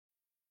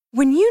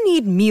When you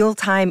need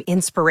mealtime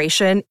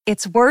inspiration,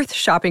 it's worth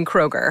shopping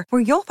Kroger,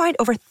 where you'll find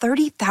over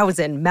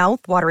 30,000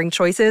 mouth-watering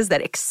choices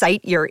that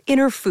excite your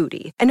inner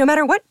foodie. And no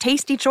matter what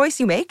tasty choice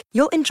you make,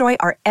 you'll enjoy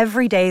our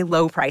everyday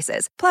low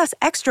prices, plus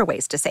extra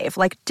ways to save,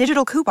 like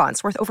digital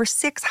coupons worth over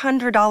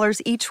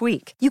 $600 each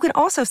week. You can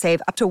also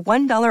save up to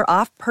 $1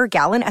 off per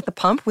gallon at the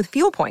pump with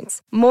fuel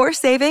points. More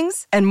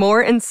savings and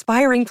more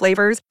inspiring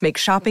flavors make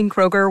shopping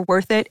Kroger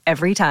worth it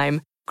every time.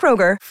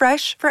 Kroger,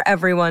 fresh for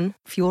everyone.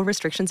 Fuel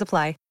restrictions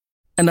apply.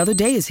 Another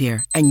day is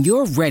here, and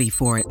you're ready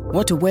for it.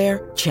 What to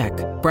wear? Check.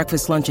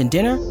 Breakfast, lunch, and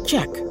dinner?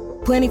 Check.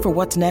 Planning for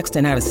what's next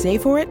and how to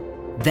save for it?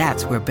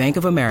 That's where Bank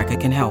of America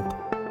can help.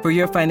 For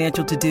your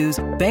financial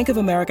to-dos, Bank of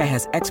America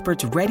has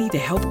experts ready to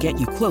help get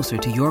you closer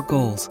to your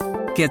goals.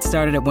 Get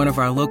started at one of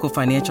our local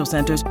financial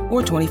centers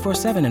or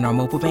 24/7 in our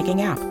mobile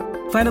banking app.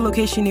 Find a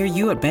location near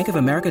you at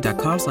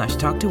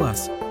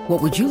bankofamerica.com/talktous.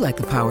 What would you like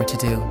the power to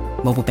do?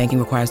 Mobile banking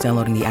requires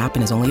downloading the app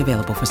and is only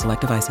available for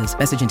select devices.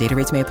 Message and data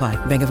rates may apply.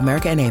 Bank of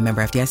America N.A.,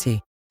 member FDIC.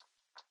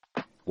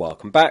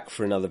 Welcome back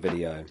for another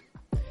video.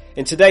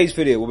 In today's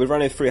video, we'll be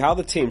running through how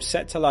the team's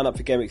set to line up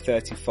for Gameweek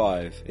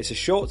 35. It's a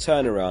short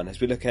turnaround as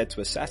we look ahead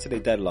to a Saturday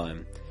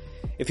deadline.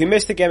 If you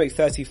missed the Gameweek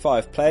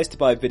 35 players to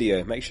buy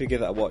video, make sure you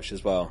give that a watch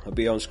as well. It'll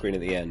be on screen at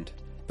the end.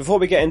 Before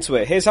we get into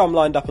it, here's how I'm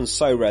lined up on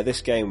SoRare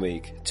this game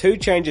week. 2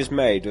 changes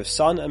made with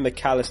Son and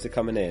McAllister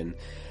coming in.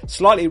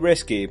 Slightly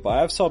risky, but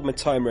I have sold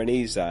Matoma and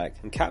Isak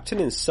and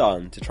captaining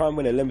Son to try and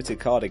win a limited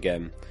card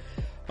again.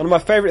 One of my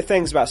favourite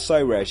things about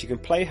SoRare is you can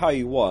play how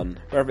you want,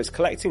 whether it's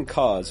collecting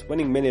cards,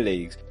 winning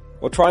mini-leagues,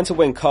 or trying to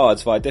win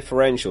cards via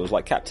differentials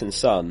like Captain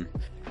Son.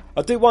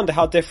 I do wonder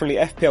how differently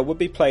FPL would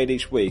be played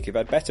each week if it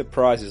had better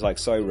prizes like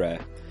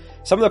SoRare.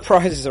 Some of the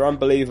prizes are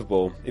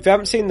unbelievable. If you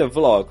haven't seen the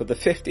vlog of the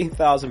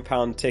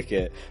 £15,000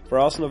 ticket for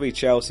Arsenal v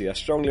Chelsea, I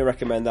strongly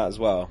recommend that as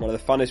well. One of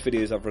the funnest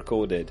videos I've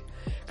recorded.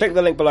 Click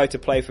the link below to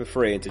play for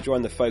free and to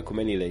join the Focal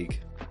Mini League.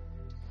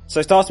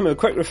 So starting with a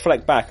quick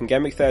reflect back on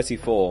Gameweek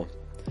 34.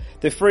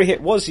 The free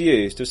hit was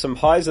used with some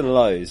highs and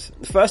lows.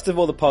 First of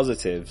all, the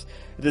positives.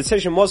 The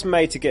decision was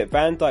made to get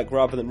Van Dijk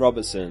rather than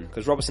Robertson,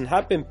 because Robertson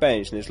had been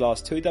benched in his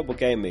last 2 double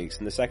game weeks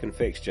in the second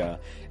fixture.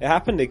 It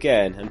happened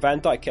again, and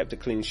Van Dijk kept a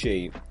clean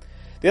sheet.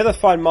 The other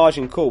fine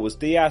margin call was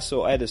Diaz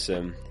or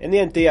Ederson. In the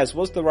end, Diaz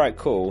was the right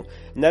call,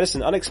 and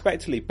Ederson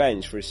unexpectedly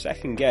benched for his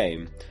second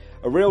game.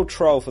 A real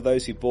troll for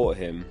those who bought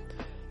him.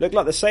 Looked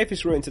like the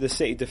safest route into the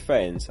City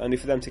defence, only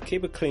for them to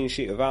keep a clean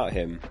sheet without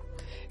him.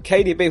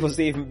 KDB was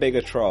the even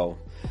bigger troll.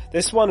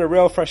 This one a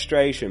real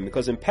frustration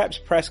because in Pep's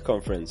press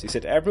conference he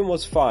said everyone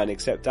was fine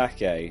except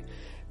Ake.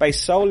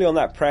 Based solely on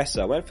that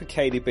presser, I went for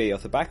KDB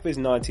off the back of his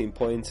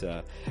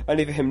 19-pointer,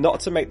 only for him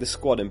not to make the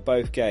squad in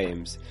both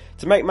games.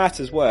 To make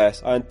matters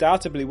worse, I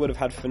undoubtedly would have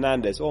had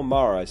Fernandes or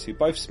Mahrez, who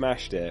both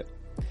smashed it.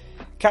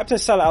 Captain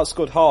Salah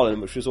outscored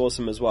Haaland, which was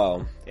awesome as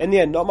well. In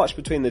the end, not much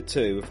between the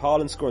two, with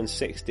Haaland scoring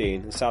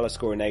 16 and Salah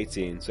scoring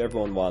 18, so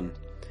everyone won.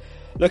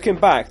 Looking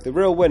back, the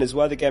real winners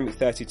were the Gameweek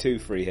 32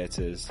 free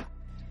hitters.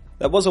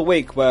 There was a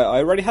week where I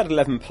already had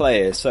 11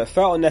 players, so it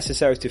felt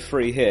unnecessary to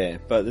free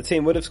hit, but the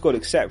team would have scored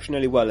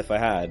exceptionally well if I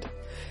had.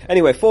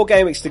 Anyway, 4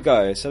 game weeks to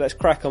go, so let's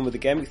crack on with the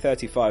Gameweek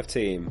 35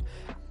 team.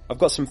 I've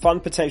got some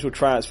fun potential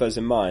transfers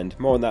in mind,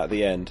 more on that at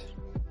the end.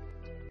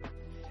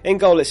 In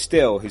goal is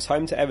Steele, who's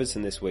home to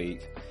Everton this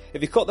week.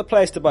 If you've got the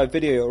players to buy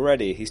video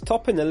already, he's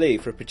top in the league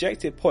for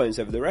projected points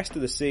over the rest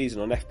of the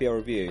season on FPL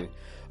Review.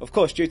 Of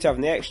course, due to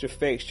having the extra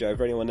fixture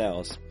over anyone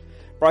else.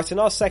 Brighton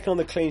are second on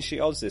the clean sheet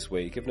odds this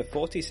week, given a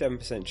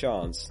 47%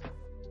 chance.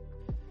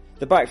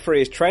 The back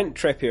three is Trent,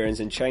 Trippier and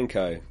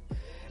Zinchenko.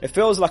 It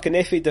feels like an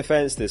iffy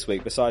defence this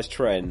week besides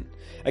Trent.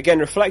 Again,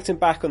 reflecting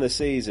back on the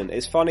season,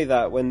 it's funny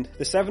that when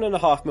the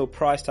 $7.5 million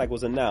price tag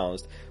was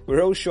announced, we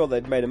were all sure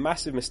they'd made a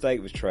massive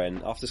mistake with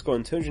Trent after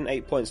scoring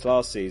 208 points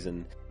last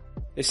season.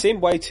 It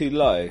seemed way too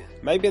low.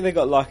 Maybe they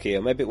got lucky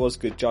or maybe it was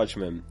good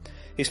judgment.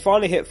 He's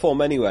finally hit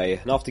form anyway,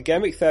 and after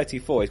Gameweek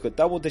 34 he's got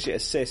double-digit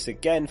assists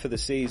again for the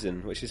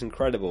season, which is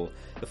incredible.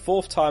 The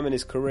 4th time in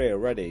his career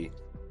already.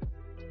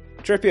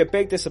 Trippier, a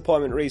big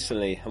disappointment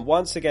recently, and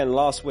once again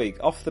last week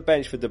off the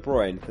bench for De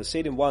Bruyne,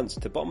 conceding once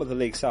to bottom of the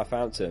league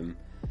Southampton.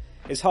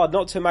 It's hard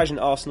not to imagine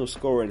Arsenal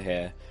scoring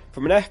here.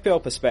 From an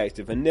FPL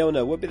perspective, a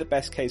 0-0 would be the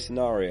best case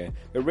scenario,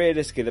 but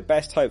realistically the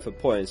best hope for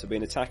points would be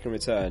an attack and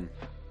return.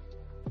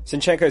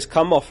 Zinchenko's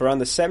come off around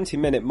the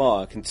 70-minute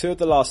mark in 2 of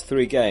the last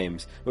 3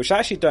 games, which I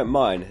actually don't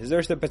mind, as there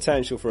is the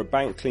potential for a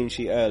bank clean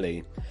sheet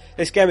early.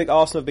 This game week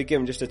Arsenal have been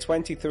given just a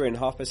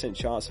 23.5%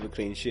 chance of a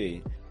clean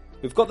sheet.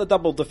 We've got the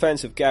double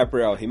defence of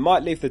Gabriel, who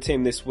might leave the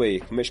team this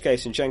week, in which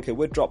case Zinchenko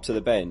would drop to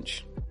the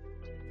bench.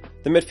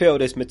 The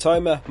midfield is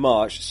Mitoma,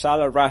 March,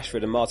 Salah,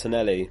 Rashford and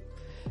Martinelli.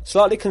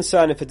 Slightly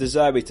concerning for De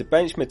Zerbi to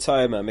bench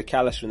Mitoma and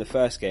McAllister in the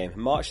first game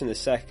and March in the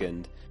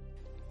second.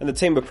 And the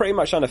team were pretty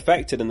much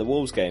unaffected in the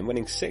Wolves game,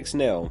 winning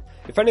 6-0.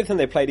 If anything,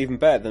 they played even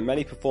better than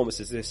many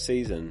performances this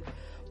season.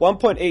 1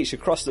 point each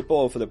across the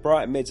board for the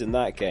Brighton mids in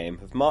that game,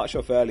 with March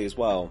off early as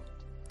well.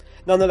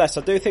 Nonetheless,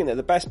 I do think that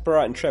the best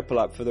Brighton triple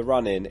up for the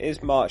run-in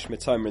is March,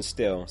 Mitoma and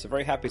Steele, so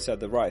very happy to have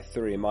the right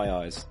 3 in my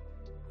eyes.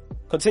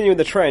 Continuing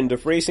the trend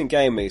of recent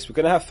game weeks, we're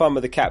going to have fun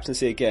with the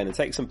captaincy again and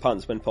take some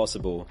punts when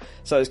possible.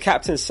 So it's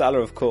Captain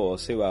Salah, of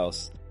course, who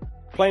else?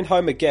 Playing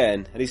home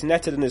again, and he's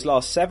netted in his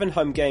last 7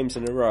 home games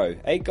in a row,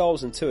 8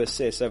 goals and 2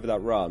 assists over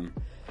that run.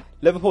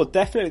 Liverpool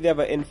definitely the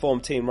other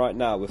informed team right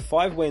now, with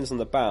 5 wins on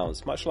the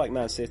bounce, much like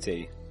Man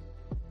City.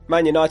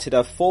 Man United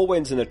have 4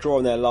 wins and a draw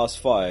in their last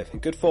 5, in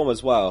good form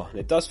as well, and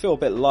it does feel a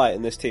bit light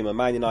in this team of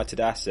Man United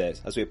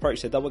assets as we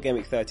approach the double game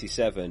week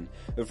 37,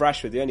 with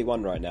Rashford the only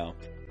one right now.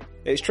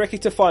 It's tricky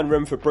to find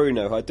room for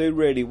Bruno, who I do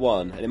really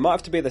want, and it might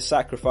have to be the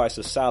sacrifice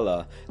of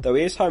Salah, though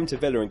he is home to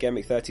Villa in game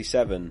week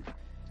 37.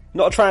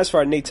 Not a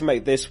transfer I need to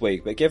make this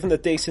week, but given the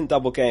decent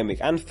double game week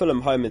and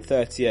Fulham home in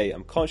 38,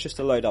 I'm conscious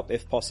to load up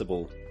if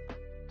possible.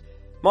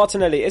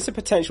 Martinelli is a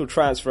potential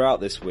transfer out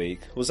this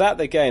week, was at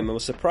the game and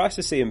was surprised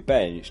to see him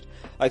benched.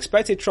 I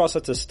expected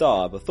Trossard to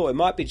start, but thought it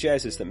might be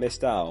Jesus that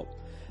missed out.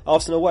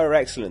 Arsenal were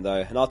excellent though,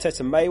 and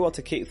Arteta may want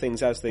to keep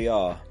things as they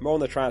are. More on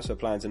the transfer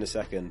plans in a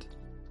second.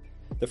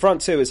 The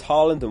front two is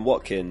Haaland and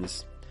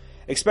Watkins.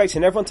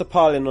 Expecting everyone to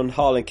pile in on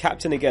Haaland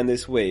captain again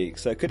this week,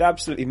 so it could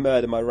absolutely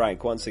murder my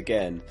rank once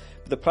again,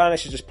 but the plan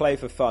is to just play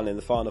for fun in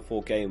the final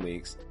 4 game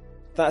weeks.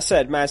 That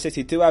said, Man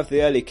City do have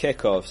the early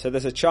kickoff, so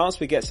there's a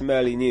chance we get some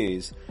early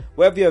news.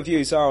 Wherever your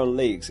views are on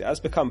leaks, it has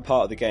become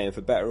part of the game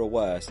for better or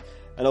worse,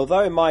 and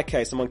although in my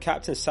case I'm on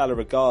Captain Salah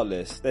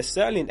regardless, there's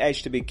certainly an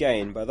edge to be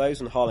gained by those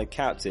on Haaland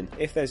captain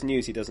if there's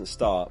news he doesn't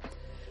start.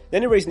 The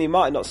only reason he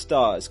might not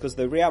start is because of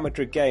the Real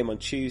Madrid game on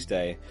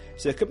Tuesday,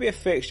 so it could be a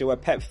fixture where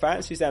Pep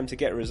fancies them to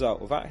get a result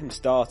without him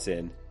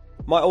starting.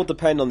 Might all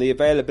depend on the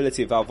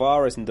availability of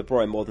Alvarez and De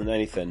Bruyne more than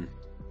anything.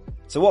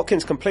 So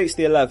Watkins completes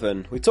the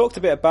 11. We talked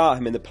a bit about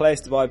him in the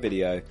Players to Buy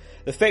video.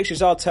 The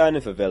fixtures are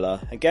turning for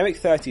Villa, and game week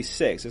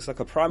 36 looks like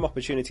a prime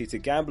opportunity to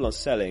gamble on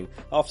selling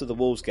after the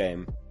Wolves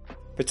game.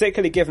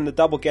 Particularly given the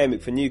double game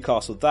week for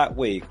Newcastle that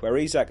week, where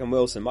Isak and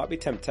Wilson might be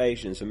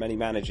temptations for many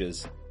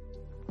managers.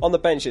 On the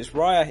bench it's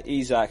Raya,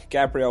 Isak,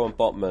 Gabriel and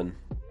Botman.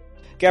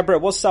 Gabriel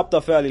was subbed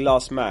off early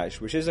last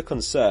match, which is a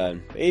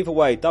concern, but either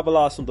way double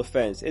Arsenal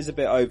defence is a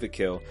bit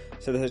overkill,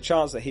 so there's a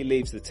chance that he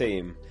leaves the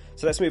team.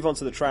 So let's move on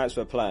to the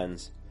transfer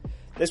plans.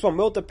 This one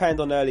will depend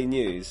on early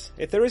news.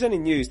 If there is any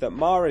news that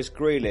Mahrez,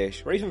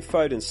 Grealish or even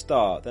Foden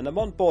start, then I'm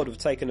on board with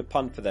taking a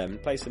punt for them in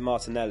place of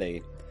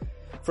Martinelli.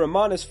 For a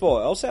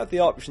 -4, I also have the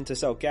option to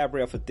sell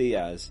Gabriel for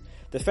Diaz.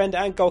 Defender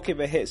and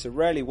goalkeeper hits are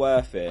rarely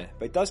worth it,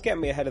 but it does get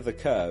me ahead of the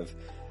curve.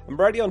 I'm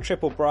already on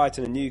triple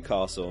Brighton and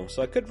Newcastle,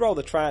 so I could roll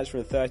the transfer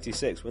in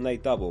 36 when they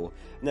double,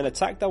 and then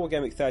attack double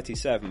game week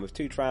 37 with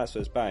 2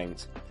 transfers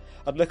banked.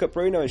 I'd look at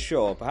Bruno and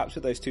Shaw, perhaps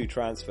with those 2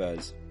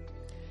 transfers.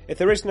 If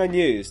there is no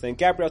news, then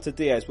Gabriel to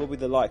Diaz will be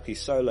the likely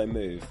solo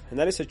move, and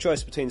then it's a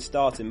choice between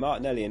starting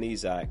Martinelli and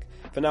Isak.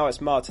 For now it's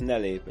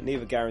Martinelli, but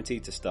neither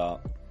guaranteed to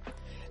start.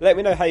 Let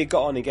me know how you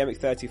got on in game week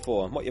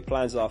 34 and what your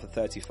plans are for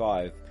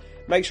 35.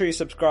 Make sure you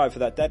subscribe for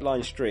that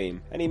deadline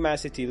stream. Any Man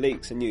City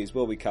leaks and news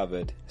will be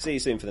covered. See you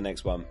soon for the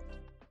next one.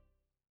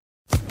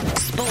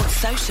 Sports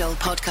Social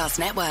Podcast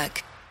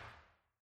Network.